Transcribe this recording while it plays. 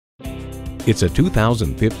It's a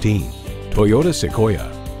 2015 Toyota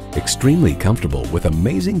Sequoia. Extremely comfortable with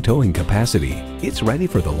amazing towing capacity, it's ready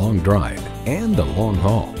for the long drive and the long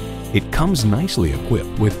haul. It comes nicely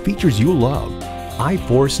equipped with features you love: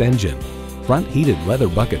 I-Force engine, front heated leather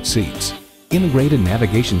bucket seats, integrated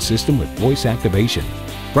navigation system with voice activation,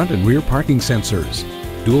 front and rear parking sensors,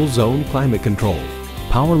 dual zone climate control,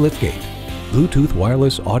 power liftgate, Bluetooth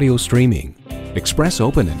wireless audio streaming, express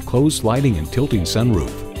open and closed sliding and tilting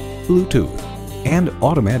sunroof, Bluetooth, and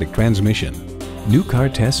automatic transmission. New Car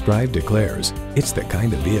Test Drive declares it's the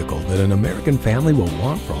kind of vehicle that an American family will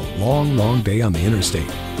want for a long, long day on the interstate.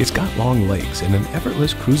 It's got long legs and an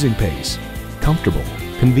effortless cruising pace. Comfortable,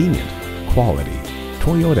 convenient, quality.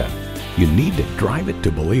 Toyota. You need to drive it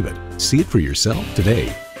to believe it. See it for yourself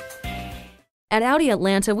today. At Audi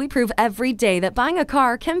Atlanta, we prove every day that buying a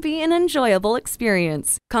car can be an enjoyable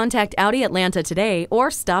experience. Contact Audi Atlanta today or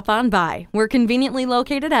stop on by. We're conveniently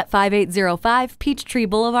located at 5805 Peachtree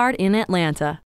Boulevard in Atlanta.